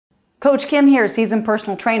Coach Kim here, seasoned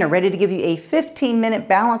personal trainer, ready to give you a 15-minute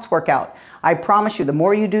balance workout. I promise you, the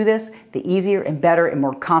more you do this, the easier and better and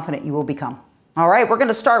more confident you will become. All right, we're going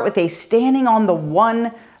to start with a standing on the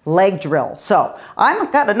one leg drill. So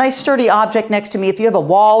I've got a nice sturdy object next to me. If you have a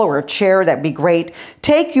wall or a chair, that'd be great.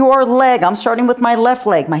 Take your leg. I'm starting with my left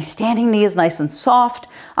leg. My standing knee is nice and soft.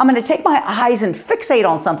 I'm going to take my eyes and fixate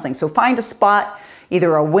on something. So find a spot,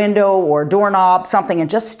 either a window or a doorknob, something, and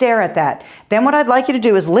just stare at that. Then what I'd like you to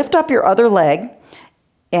do is lift up your other leg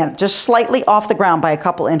and just slightly off the ground by a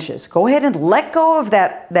couple inches. Go ahead and let go of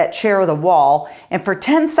that chair or the wall. And for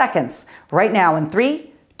 10 seconds, right now in 3,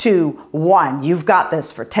 2, 1, you've got this.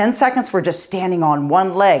 For 10 seconds, we're just standing on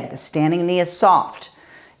one leg. The standing knee is soft.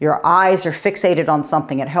 Your eyes are fixated on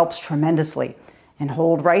something. It helps tremendously. And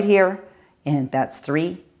hold right here. And that's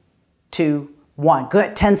 3, 2, 1.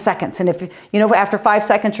 Good, 10 seconds. And if, after 5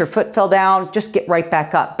 seconds, your foot fell down, just get right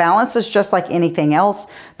back up. Balance is just like anything else.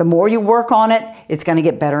 The more you work on it, it's going to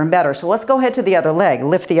get better and better. So let's go ahead to the other leg.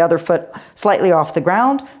 Lift the other foot slightly off the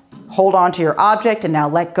ground. Hold on to your object and now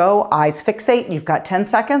let go. Eyes fixate. You've got 10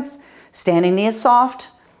 seconds. Standing knee is soft.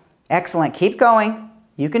 Excellent. Keep going.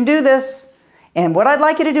 You can do this. And what I'd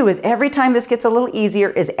like you to do is every time this gets a little easier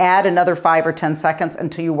is add another 5 or 10 seconds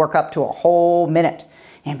until you work up to a whole minute.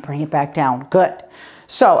 And bring it back down. Good.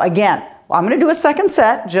 So again, I'm going to do a second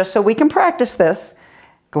set just so we can practice this.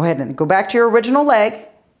 Go ahead and go back to your original leg.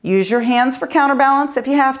 Use your hands for counterbalance if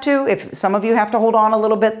you have to. If some of you have to hold on a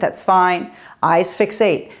little bit, that's fine. Eyes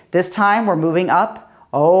fixate. This time we're moving up.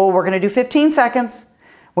 Oh, we're going to do 15 seconds.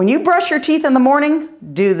 When you brush your teeth in the morning,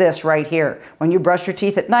 do this right here. When you brush your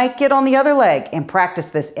teeth at night, get on the other leg and practice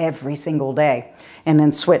this every single day. And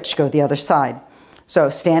then switch, go the other side.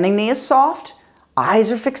 So standing knee is soft.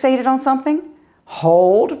 Eyes are fixated on something.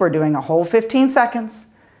 Hold. We're doing a whole 15 seconds.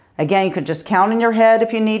 Again, you could just count in your head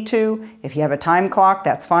if you need to. If you have a time clock,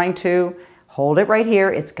 that's fine too. Hold it right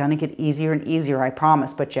here. It's going to get easier and easier, I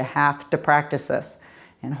promise, but you have to practice this.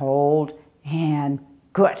 And hold, and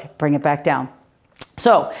good. Bring it back down.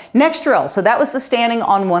 So next drill. So that was the standing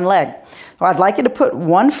on one leg. So I'd like you to put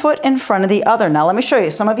one foot in front of the other. Now let me show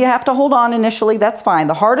you. Some of you have to hold on initially. That's fine.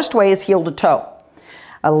 The hardest way is heel to toe.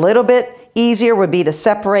 A little bit easier would be to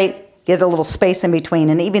separate, get a little space in between,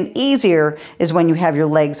 and even easier is when you have your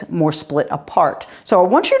legs more split apart. So I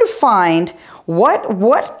want you to find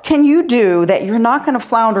what can you do that you're not going to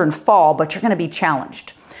flounder and fall, but you're going to be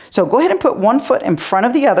challenged. So go ahead and put one foot in front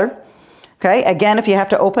of the other. Okay, again, if you have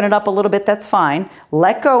to open it up a little bit, that's fine.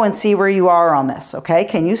 Let go and see where you are on this. Okay,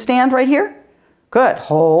 can you stand right here? Good.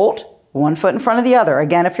 Hold. One foot in front of the other.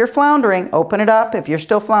 Again, if you're floundering, open it up. If you're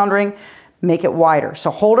still floundering, make it wider. So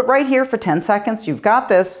hold it right here for 10 seconds. You've got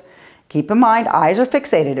this. Keep in mind, eyes are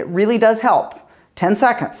fixated. It really does help. 10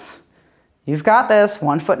 seconds. You've got this.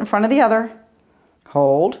 One foot in front of the other.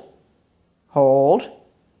 Hold. Hold.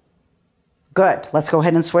 Good. Let's go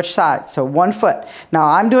ahead and switch sides. So one foot. Now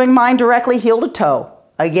I'm doing mine directly heel to toe.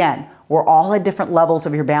 Again, we're all at different levels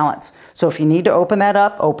of your balance. So if you need to open that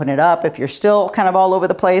up, open it up. If you're still kind of all over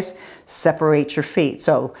the place, separate your feet.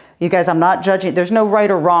 So you guys, I'm not judging. There's no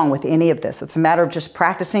right or wrong with any of this. It's a matter of just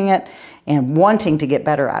practicing it and wanting to get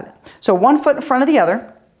better at it. So one foot in front of the other.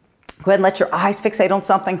 Go ahead and let your eyes fixate on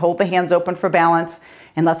something. Hold the hands open for balance.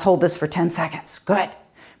 And let's hold this for 10 seconds. Good.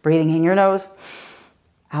 Breathing in your nose.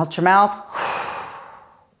 Out your mouth.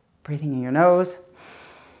 Breathing in your nose.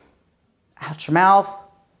 Out your mouth.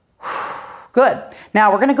 Good.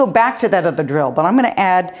 Now we're going to go back to that other drill, but I'm going to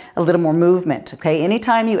add a little more movement. Okay.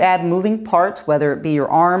 Anytime you add moving parts, whether it be your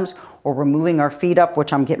arms or we're moving our feet up,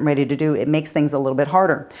 which I'm getting ready to do, it makes things a little bit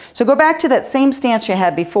harder. So go back to that same stance you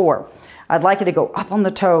had before. I'd like you to go up on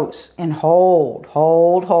the toes and hold,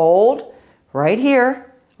 hold, hold. Right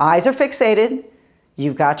here. Eyes are fixated.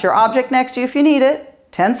 You've got your object next to you if you need it.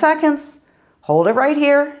 10 seconds. Hold it right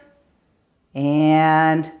here.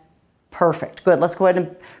 And perfect. Good. Let's go ahead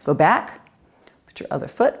and go back. Put your other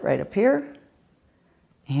foot right up here.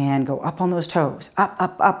 And go up on those toes. Up,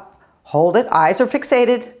 up, up. Hold it. Eyes are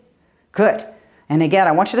fixated. Good. And again,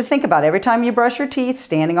 I want you to think about every time you brush your teeth,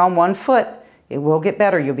 standing on one foot. It will get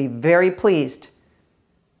better. You'll be very pleased.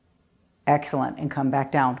 Excellent. And come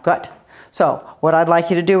back down. Good. So what I'd like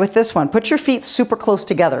you to do with this one, put your feet super close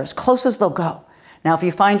together, as close as they'll go. Now, if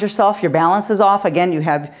you find yourself, your balance is off, again, you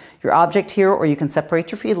have your object here, or you can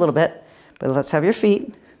separate your feet a little bit. But let's have your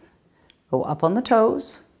feet go up on the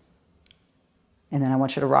toes. And then I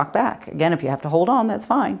want you to rock back. Again, if you have to hold on, that's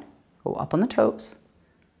fine. Go up on the toes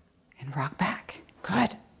and rock back.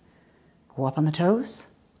 Good. Go up on the toes.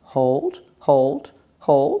 Hold, hold,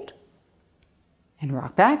 hold. And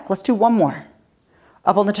rock back. Let's do one more.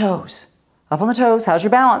 Up on the toes. Up on the toes. How's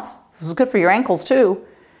your balance? This is good for your ankles too.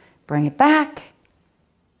 bring it back,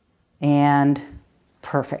 and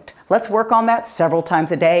perfect. Let's work on that several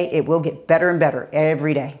times a day. It will get better and better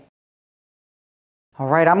every day. All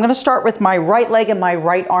right, I'm going to start with my right leg and my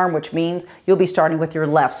right arm, which means you'll be starting with your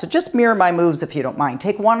left. So just mirror my moves if you don't mind.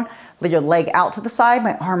 Take one, let your leg out to the side,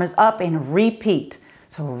 my arm is up, and repeat.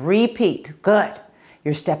 So repeat, good.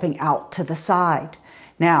 You're stepping out to the side.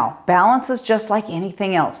 Now, balance is just like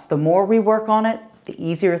anything else. The more we work on it, the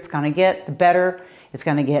easier it's going to get, the better it's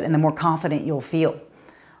going to get, and the more confident you'll feel.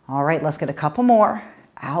 All right, let's get a couple more.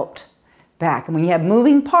 Out, back. And when you have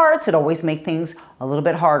moving parts, it always makes things a little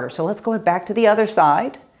bit harder. So let's go back to the other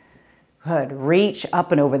side. Good. Reach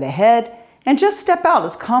up and over the head and just step out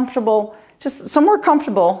as comfortable, just somewhere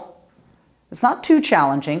comfortable. It's not too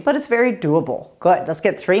challenging, but it's very doable. Good. Let's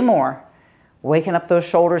get 3 more. Waking up those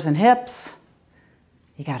shoulders and hips.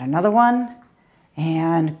 You got another one.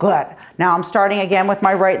 And good. Now I'm starting again with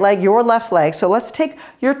my right leg, your left leg. So let's take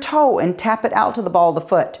your toe and tap it out to the ball of the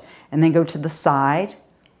foot and then go to the side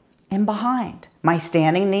and behind. My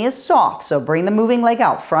standing knee is soft, so bring the moving leg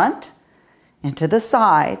out front and to the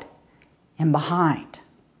side and behind.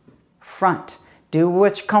 Front. Do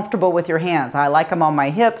what's comfortable with your hands. I like them on my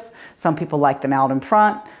hips. Some people like them out in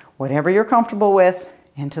front. Whatever you're comfortable with,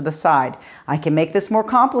 into the side. I can make this more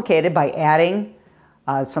complicated by adding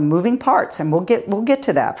some moving parts, and we'll get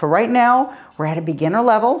to that. For right now, we're at a beginner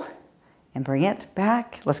level, and bring it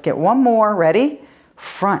back. Let's get one more. Ready?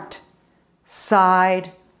 Front,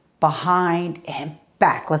 side, behind, and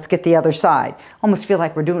back. Let's get the other side. Almost feel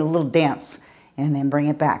like we're doing a little dance, and then bring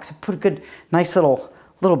it back. So put a good, nice little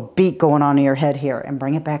beat going on in your head here, and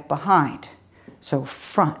bring it back behind. So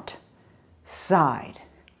front, side,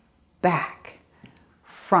 back,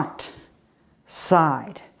 front,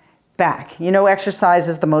 side, back. You know, exercise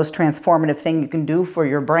is the most transformative thing you can do for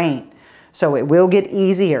your brain. So it will get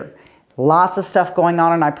easier. Lots of stuff going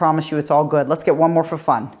on, and I promise you it's all good. Let's get one more for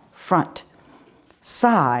fun. Front,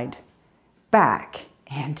 side, back,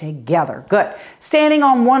 and together. Good. Standing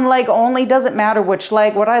on one leg only, doesn't matter which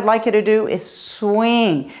leg. What I'd like you to do is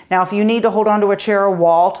swing. Now, if you need to hold onto a chair or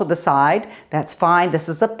wall to the side, that's fine. This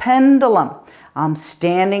is a pendulum. I'm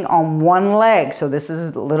standing on one leg, so this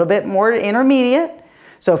is a little bit more intermediate.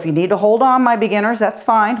 So if you need to hold on, my beginners, that's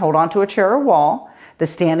fine. Hold on to a chair or wall. The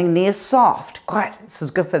standing knee is soft. Good. This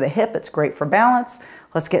is good for the hip. It's great for balance.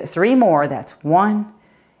 Let's get 3 more. That's 1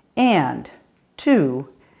 and 2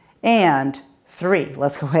 and 3.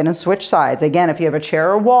 Let's go ahead and switch sides. Again, if you have a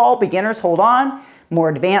chair or wall, beginners, hold on. More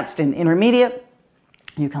advanced and intermediate,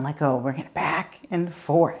 you can let go. Bring it back and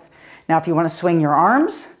forth. Now, if you want to swing your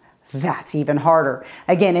arms, that's even harder.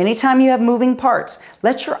 Again, anytime you have moving parts,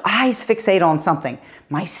 let your eyes fixate on something.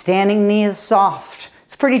 My standing knee is soft.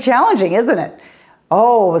 It's pretty challenging, isn't it?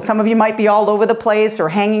 Oh, some of you might be all over the place or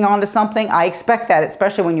hanging on to something. I expect that,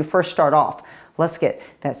 especially when you first start off. Let's get,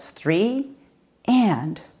 that's 3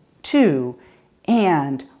 and 2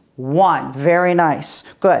 and 1. Very nice.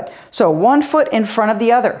 Good. So one foot in front of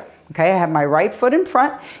the other. Okay, I have my right foot in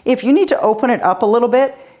front. If you need to open it up a little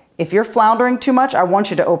bit, if you're floundering too much, I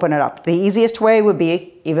want you to open it up. The easiest way would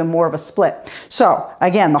be even more of a split. So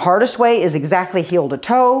again, the hardest way is exactly heel to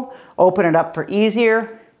toe. Open it up for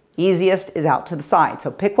easier. Easiest is out to the side.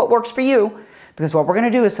 So pick what works for you, because what we're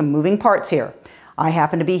going to do is some moving parts here. I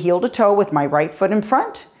happen to be heel to toe with my right foot in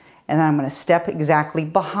front, and then I'm going to step exactly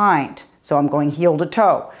behind. So I'm going heel to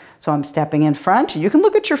toe. So I'm stepping in front. You can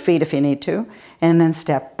look at your feet if you need to, and then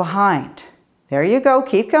step behind. There you go.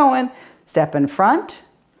 Keep going. Step in front.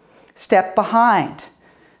 Step behind.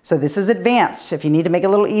 So this is advanced. If you need to make it a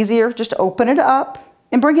little easier, just open it up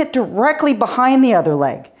and bring it directly behind the other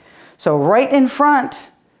leg. So right in front,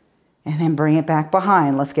 and then bring it back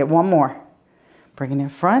behind. Let's get one more. Bring it in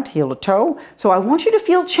front, heel to toe. So I want you to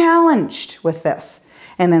feel challenged with this,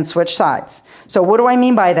 and then switch sides. So what do I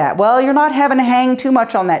mean by that? Well, you're not having to hang too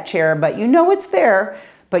much on that chair, but you know it's there,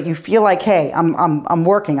 but you feel like, hey, I'm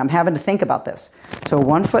working. I'm having to think about this. So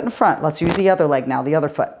one foot in front. Let's use the other leg now, the other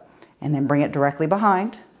foot. And then bring it directly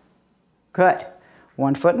behind. Good.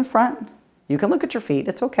 One foot in front. You can look at your feet.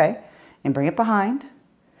 It's okay. And bring it behind.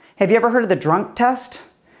 Have you ever heard of the drunk test?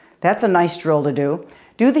 That's a nice drill to do.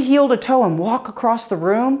 Do the heel to toe and walk across the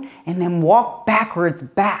room, and then walk backwards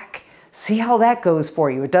back. See how that goes for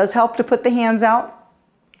you. It does help to put the hands out.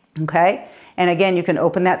 Okay? And again, you can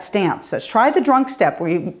open that stance. Let's try the drunk step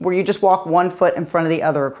where you just walk one foot in front of the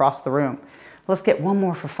other across the room. Let's get one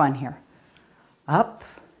more for fun here. Up.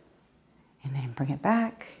 And then bring it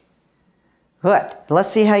back. Good.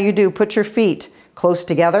 Let's see how you do. Put your feet close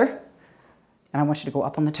together. And I want you to go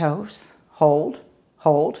up on the toes. Hold,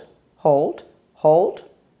 hold, hold, hold.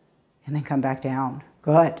 And then come back down.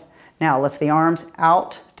 Good. Now lift the arms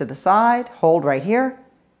out to the side, hold right here,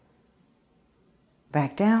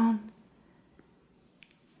 back down,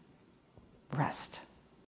 rest.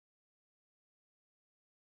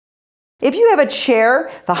 If you have a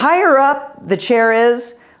chair, the higher up the chair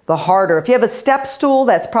is, the harder. If you have a step stool,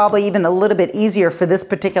 that's probably even a little bit easier for this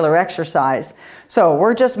particular exercise. So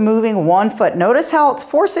we're just moving 1 foot. Notice how it's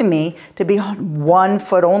forcing me to be on 1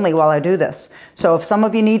 foot only while I do this. So if some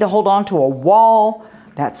of you need to hold on to a wall,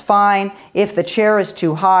 that's fine. If the chair is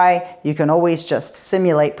too high, you can always just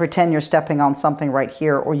simulate, pretend you're stepping on something right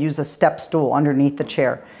here, or use a step stool underneath the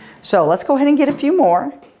chair. So let's go ahead and get a few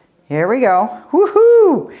more. Here we go.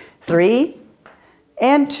 Woohoo! 3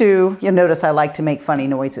 and 2. You'll notice I like to make funny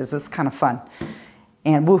noises. It's kind of fun.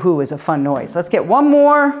 And woohoo is a fun noise. Let's get one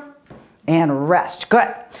more and rest.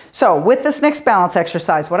 Good. So with this next balance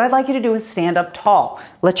exercise, what I'd like you to do is stand up tall.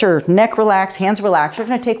 Let your neck relax, hands relax. You're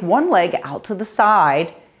going to take one leg out to the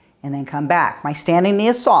side and then come back. My standing knee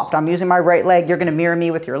is soft. I'm using my right leg. You're going to mirror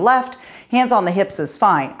me with your left. Hands on the hips is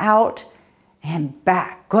fine. Out and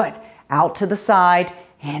back. Good. Out to the side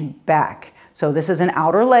and back. So this is an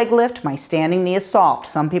outer leg lift. My standing knee is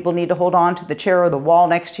soft. Some people need to hold on to the chair or the wall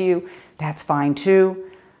next to you. That's fine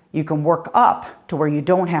too. You can work up to where you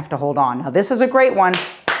don't have to hold on. Now this is a great one.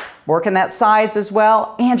 Working that sides as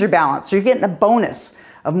well and your balance. So you're getting a bonus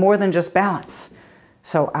of more than just balance.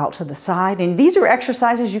 So out to the side. And these are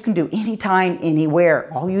exercises you can do anytime,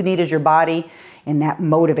 anywhere. All you need is your body and that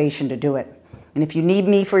motivation to do it. And if you need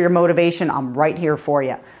me for your motivation, I'm right here for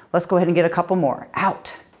you. Let's go ahead and get a couple more.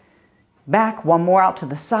 Out, back, one more out to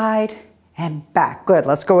the side and back. Good.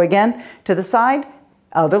 Let's go again to the side,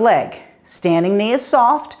 other leg. Standing knee is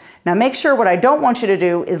soft. Now make sure what I don't want you to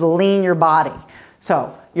do is lean your body.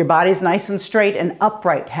 So your body's nice and straight and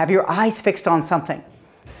upright. Have your eyes fixed on something.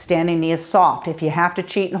 Standing knee is soft. If you have to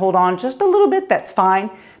cheat and hold on just a little bit, that's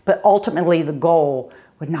fine. But ultimately the goal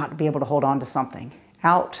would not be able to hold on to something.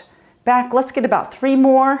 Out, back. Let's get about 3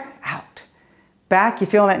 more. Out, back. You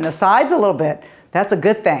feeling it in the sides a little bit. That's a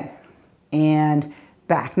good thing. And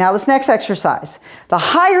back. Now this next exercise, the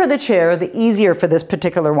higher the chair, the easier for this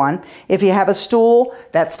particular one. If you have a stool,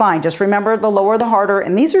 that's fine. Just remember, the lower the harder.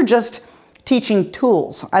 And these are just teaching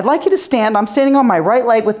tools. I'd like you to stand. I'm standing on my right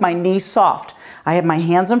leg with my knee soft. I have my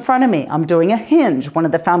hands in front of me. I'm doing a hinge, one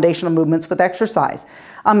of the foundational movements with exercise.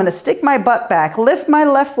 I'm going to stick my butt back, lift my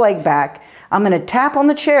left leg back. I'm going to tap on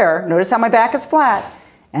the chair. Notice how my back is flat.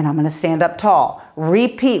 And I'm going to stand up tall.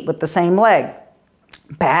 Repeat with the same leg.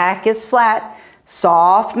 Back is flat,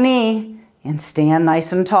 soft knee, and stand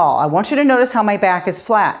nice and tall. I want you to notice how my back is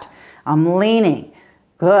flat. I'm leaning.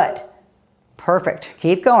 Good. Perfect.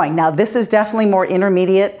 Keep going. Now this is definitely more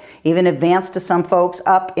intermediate, even advanced to some folks,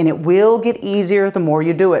 up, and it will get easier the more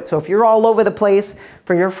you do it. So if you're all over the place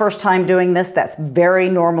for your first time doing this, that's very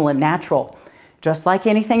normal and natural. Just like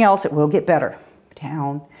anything else, it will get better.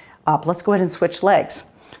 Down, up. Let's go ahead and switch legs.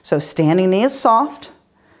 So standing knee is soft.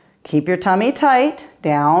 Keep your tummy tight,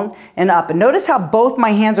 down and up. And notice how both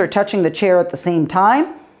my hands are touching the chair at the same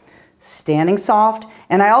time. Standing soft.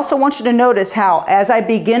 And I also want you to notice how as I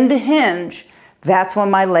begin to hinge, that's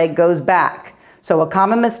when my leg goes back. So a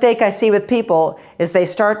common mistake I see with people is they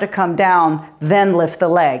start to come down, then lift the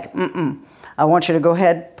leg. I want you to go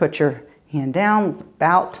ahead, put your hand down,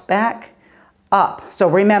 out, back, up. So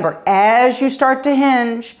remember, as you start to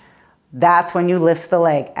hinge, that's when you lift the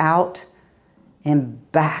leg out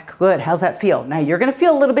and back. Good. How's that feel? Now you're going to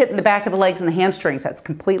feel a little bit in the back of the legs and the hamstrings. That's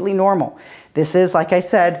completely normal. This is, like I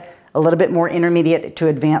said, a little bit more intermediate to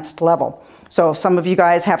advanced level. So if some of you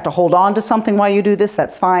guys have to hold on to something while you do this,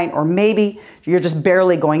 that's fine. Or maybe you're just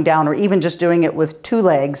barely going down, or even just doing it with 2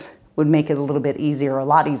 legs would make it a little bit easier, a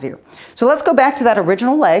lot easier. So let's go back to that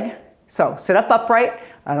original leg. So sit up upright.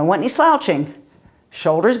 I don't want any slouching.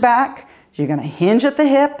 Shoulders back. You're going to hinge at the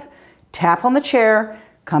hip, tap on the chair,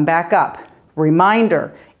 come back up.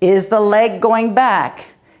 Reminder, is the leg going back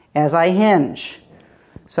as I hinge?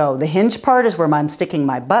 So the hinge part is where I'm sticking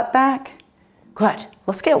my butt back. Good.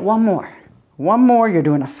 Let's get one more. One more. You're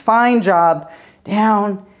doing a fine job.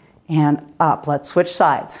 Down and up. Let's switch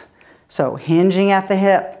sides. So hinging at the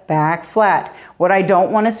hip, back flat. What I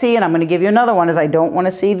don't want to see, and I'm going to give you another one, is I don't want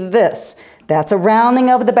to see this. That's a rounding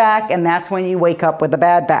of the back, and that's when you wake up with a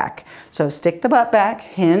bad back. So stick the butt back,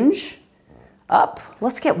 hinge, up.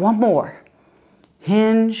 Let's get one more.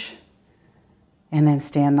 Hinge, and then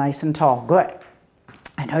stand nice and tall. Good.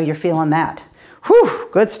 I know you're feeling that. Whew,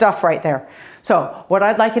 good stuff right there. So what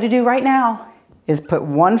I'd like you to do right now is put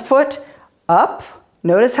one foot up.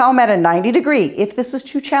 Notice how I'm at a 90 degree. If this is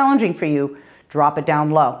too challenging for you, drop it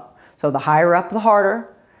down low. So the higher up, the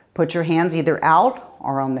harder. Put your hands either out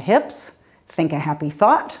or on the hips. Think a happy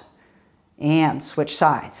thought. And switch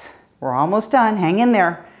sides. We're almost done. Hang in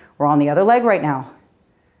there. We're on the other leg right now.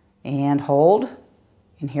 And hold.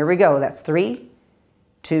 And here we go. That's 3,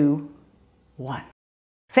 2, 1.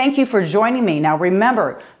 Thank you for joining me. Now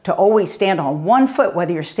remember to always stand on one foot,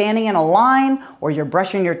 whether you're standing in a line or you're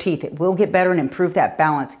brushing your teeth. It will get better and improve that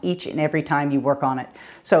balance each and every time you work on it.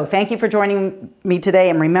 So thank you for joining me today,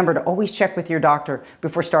 and remember to always check with your doctor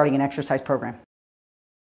before starting an exercise program.